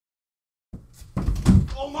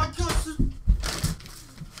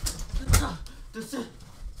This is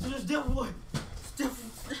definitely. This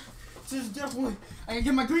is definitely. I can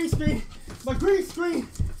get my green screen. My green screen.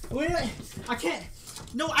 Wait, I can't.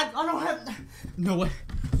 No, I don't have. No way.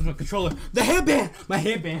 My controller. The headband. My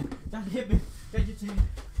headband. That headband. That you take.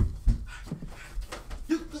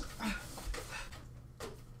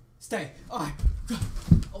 Stay. Alright.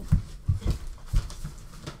 Oh.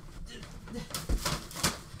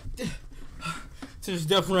 This is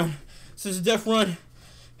Deathrun. This is Deathrun.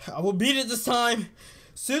 I will beat it this time.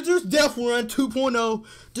 Cizzorz Deathrun 2.0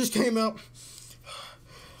 just came out.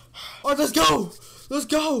 Alright, let's go. Let's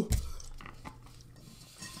go.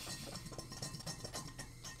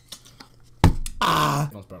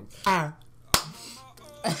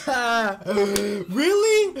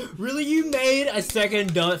 Really? Really, you made a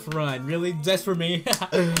second Deathrun? Really? Just for me?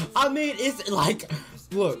 I mean, it's like,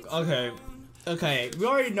 look, okay. We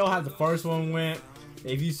already know how the first one went.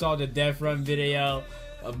 If you saw the Deathrun video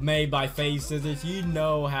made by Faze Cizzorz, you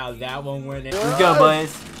know how that one went. Let's go,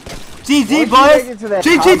 boys. GG, boys.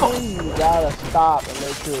 GG, boys. You gotta stop and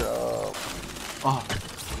make sure.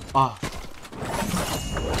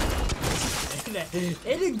 It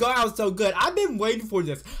didn't go out so good. I've been waiting for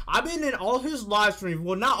this. I've been in all his live streams.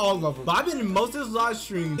 Well, not all of them, but I've been in most of his live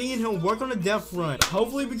streams seeing him work on the Deathrun.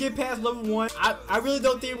 Hopefully we get past level 1. I really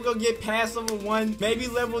don't think we're gonna get past level 1. Maybe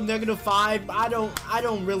level -5. I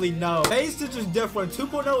don't really know. Faze Cizzorz Deathrun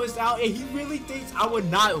 2.0 is out, and he really thinks I would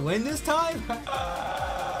not win this time?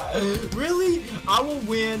 Really? I will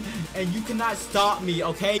win, and you cannot stop me,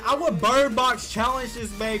 okay? I will bird box challenge this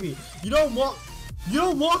baby. You don't want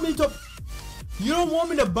me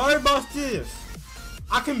to bird box this.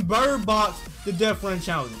 I can bird box the Deathrun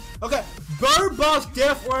challenge. Okay, bird box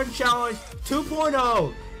Deathrun challenge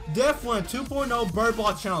 2.0. Deathrun 2.0 bird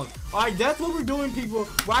box challenge. Alright, that's what we're doing, people,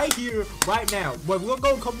 right here, right now. But we're gonna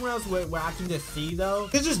go a couple rounds where I can just see though.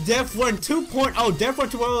 This is Deathrun 2.0. Deathrun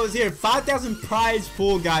 2.0 is here. 5,000 prize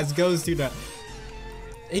pool, guys, goes to the.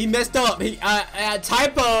 He messed up. He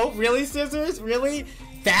typo. Really, Cizzorz? Really?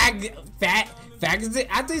 Fag.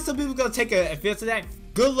 I think some people gonna take a offense to that.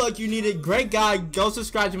 Good luck, you need it. Great guy. Go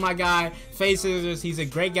subscribe to my guy, Faze Cizzorz. He's a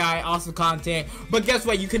great guy, awesome content. But guess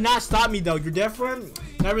what? You cannot stop me though. You're different.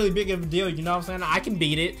 Not really big of a deal. You know what I'm saying? I can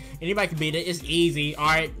beat it. Anybody can beat it. It's easy. All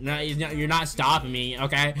right. No, you're not stopping me.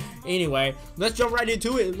 Okay. Anyway, let's jump right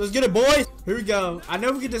into it. Let's get it, boys. Here we go. I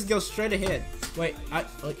know we can just go straight ahead. Wait,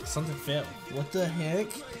 something fell. What the heck?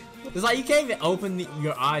 It's like you can't even open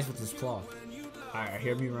your eyes with this claw. All right,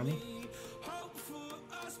 hear me running.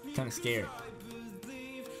 Kind of scared.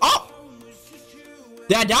 Oh!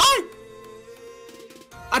 Did I die?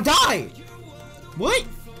 I died. What?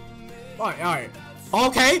 Alright.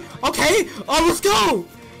 Okay. Oh, let's go.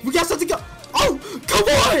 We got something to go. Oh,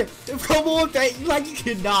 come on, babe. Like you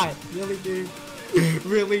can die. Really, dude?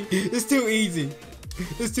 Really? It's too easy.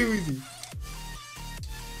 It's too easy.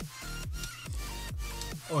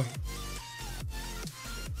 Oh.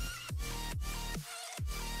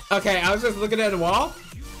 Okay, I was just looking at the wall.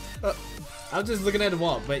 I was just looking at the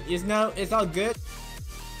wall, but it's all good.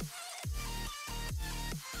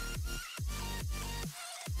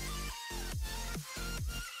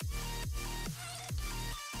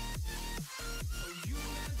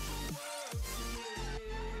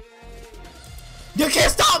 You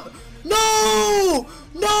can't stop! No!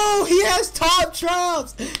 No! He has top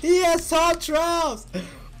traps! He has top traps!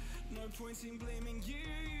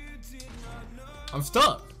 I'm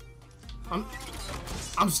stuck.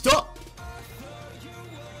 I'm stuck.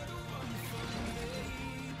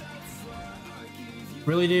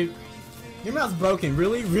 Really, dude? Your mouth's broken.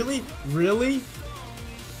 Really?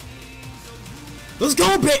 Let's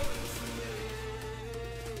go, bitch!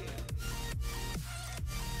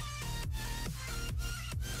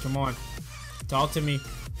 Come on. Talk to me.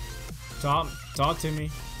 Talk to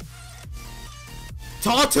me.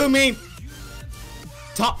 Talk to me!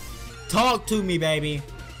 Talk to me, baby.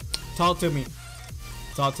 Talk to me.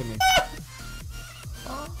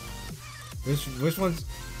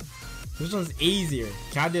 Which one's easier?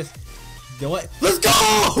 Can I just do it? Let's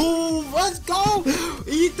go! Let's go!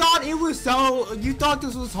 You thought it was so. You thought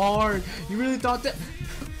this was hard. You really thought that.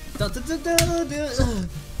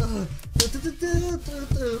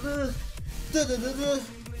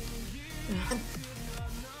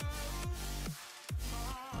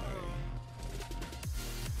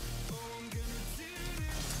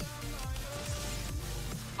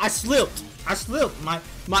 I slipped.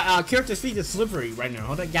 My character's feet is slippery right now.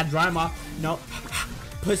 Hold on, gotta dry them off. No,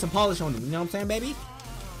 put some polish on them. You know what I'm saying, baby?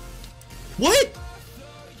 What?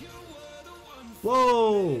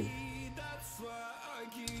 Whoa!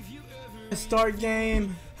 Start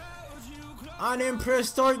game. I didn't press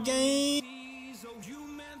start game.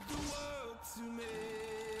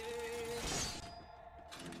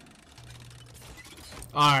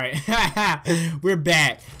 Alright. We're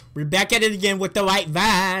back. We're back at it again with the white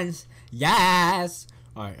vines. Yes.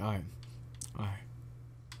 Alright, alright. Alright.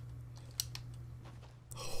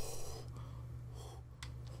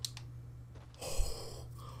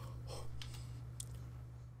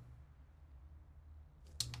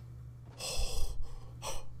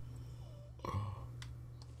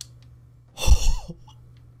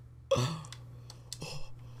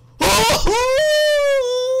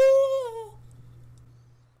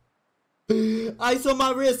 Ice on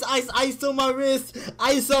my wrist, ice on my wrist,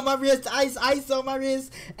 ice on my wrist, ice on my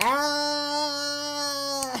wrist.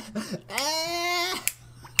 Ah, ah.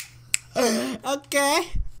 Okay.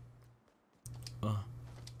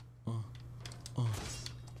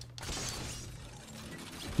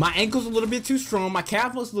 My ankle's a little bit too strong. My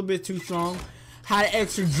calf was a little bit too strong. Had an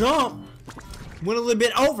extra jump. Went a little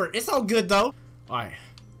bit over. It's all good though. All right.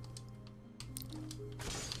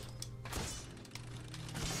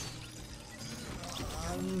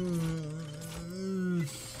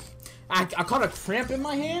 I caught a cramp in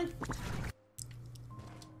my hand.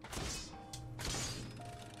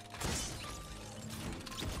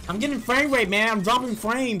 I'm getting frame rate, man. I'm dropping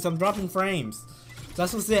frames. I'm dropping frames.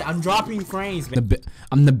 That's what's it. I'm dropping frames, man.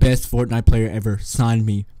 I'm the best Fortnite player ever. Sign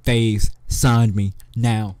me. Faze. Sign me.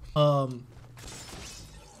 Now.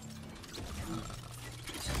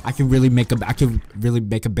 I can really make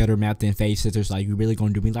a better map than Faze Cizzorz. Like, you really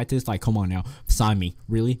gonna do me like this? Like, come on now. Sign me.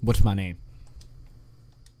 Really? What's my name?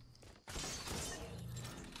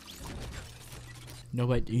 No,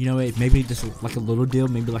 but you know what? Maybe just like a little deal,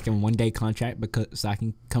 maybe like a 1-day contract, because so I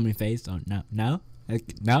can come in Faze. Oh no, no,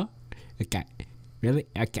 okay, no, okay, really,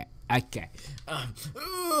 okay, okay.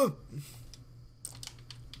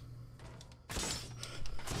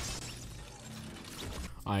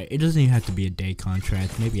 Alright, it doesn't even have to be a day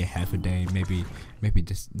contract. Maybe a half a day. Maybe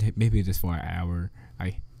just for an hour.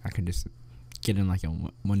 I can just get in like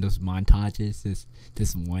one of those montages.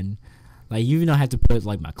 This one. Like, you don't have to put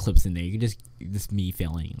like my clips in there. You can just me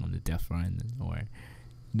failing on the Deathrun, or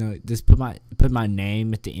no, just put my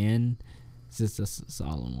name at the end. That's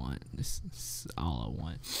all I want. This is all I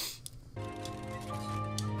want.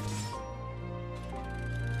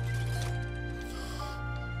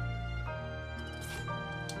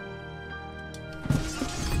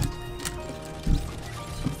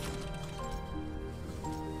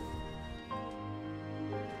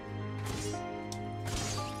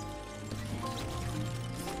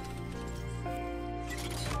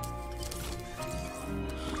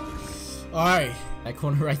 Alright, that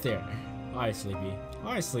corner right there. Alright, Sleepy.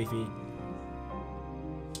 Alright, Sleepy.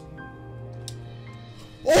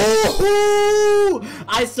 Oh!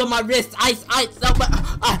 Ice on my wrist. Ice on my.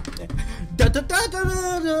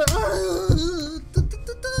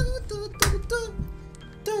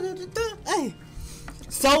 Hey,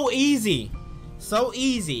 so easy, so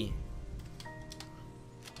easy.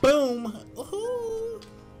 Boom. Ooh.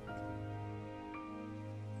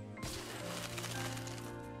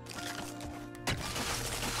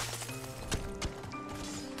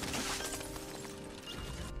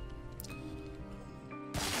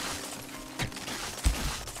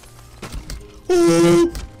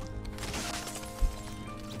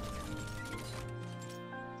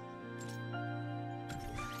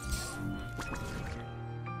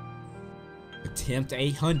 Attempt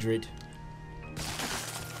 800.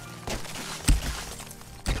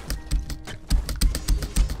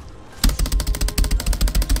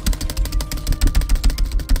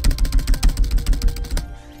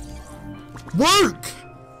 Work.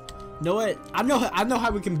 You know what? I know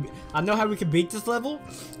how we can beat this level.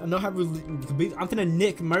 I know how we can beat. I'm gonna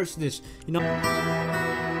Nick merch this. You know what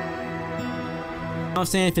I'm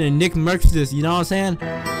saying? Finna Nick merch this. You know what I'm saying?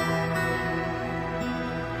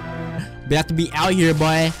 About to be out here,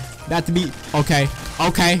 boy. About to be okay.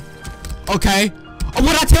 Okay. Okay. Oh,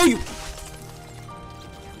 what'd I tell you?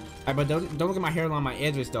 Right, but don't look at my hairline, my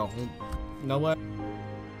edges though. You know what?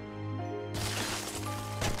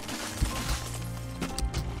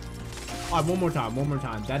 Alright, one more time.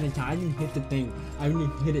 That in time. I didn't hit the thing. I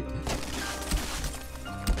didn't hit it.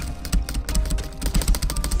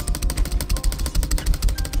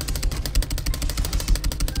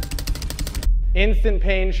 Instant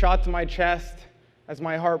pain shot to my chest as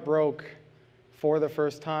my heart broke for the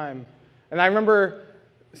first time. And I remember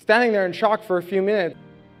standing there in shock for a few minutes.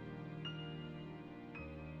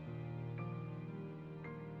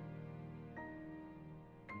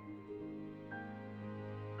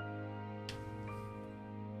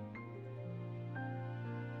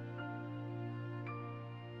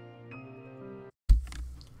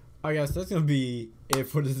 Alright guys, that's gonna be it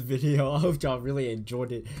for this video. I hope y'all really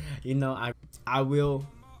enjoyed it. You know, I I will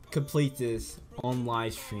complete this on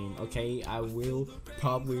live stream. Okay, I will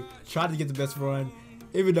probably try to get the best run,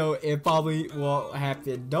 even though it probably won't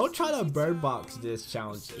happen. Don't try to bird box this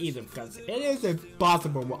challenge either, because it is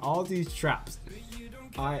impossible with all these traps.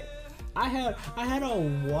 Alright, I had a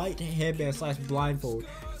white headband slash blindfold,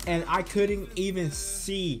 and I couldn't even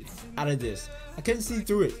see out of this. I couldn't see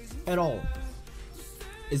through it at all.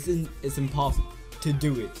 It's impossible to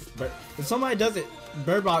do it. But if somebody does it,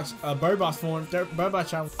 bird box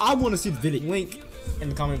challenge, I want to see the video. Link in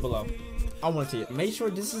the comment below. I want to see it. Make sure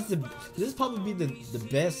this is probably be the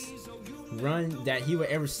best run that he would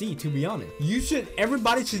ever see, to be honest.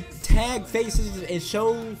 Everybody should tag Faze Cizzorz and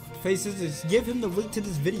show Faze Cizzorz, give him the link to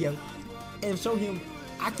this video and show him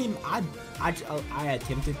I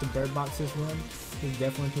attempted to bird box this run. He's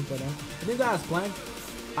definitely took that out. I think that was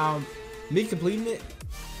planned. Me completing it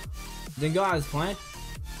didn't go out as planned.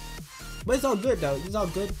 But it's all good though. It's all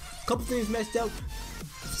good. Couple things messed up.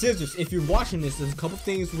 Cizzorz, if you're watching this, there's a couple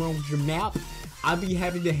things wrong with your map. I'd be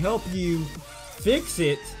happy to help you fix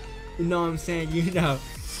it. You know what I'm saying? You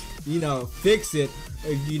know, fix it.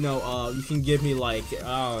 If you can give me like,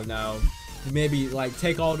 I don't know, maybe like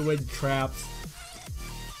take all the way to traps,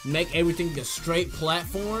 make everything a straight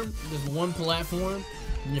platform, just one platform,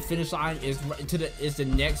 and the finish line is the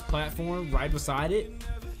next platform right beside it.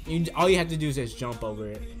 All you have to do is just jump over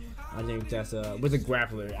it. I think that's with a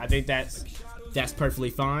grappler. I think that's perfectly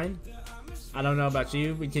fine. I don't know about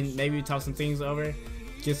you. We can maybe talk some things over,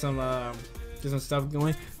 get some stuff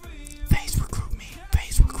going. Faze recruit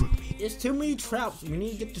me. It's too many traps. We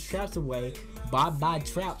need to get the traps away. Bye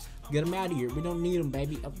traps. Get them out of here. We don't need them,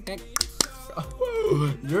 baby. Okay.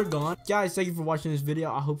 You're gone. Guys, thank you for watching this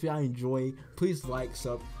video. I hope y'all enjoy. Please like,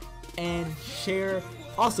 sub, and share.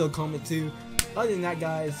 Also comment too. Other than that,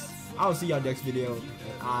 guys, I'll see y'all next video. And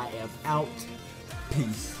I am out.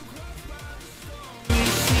 Peace.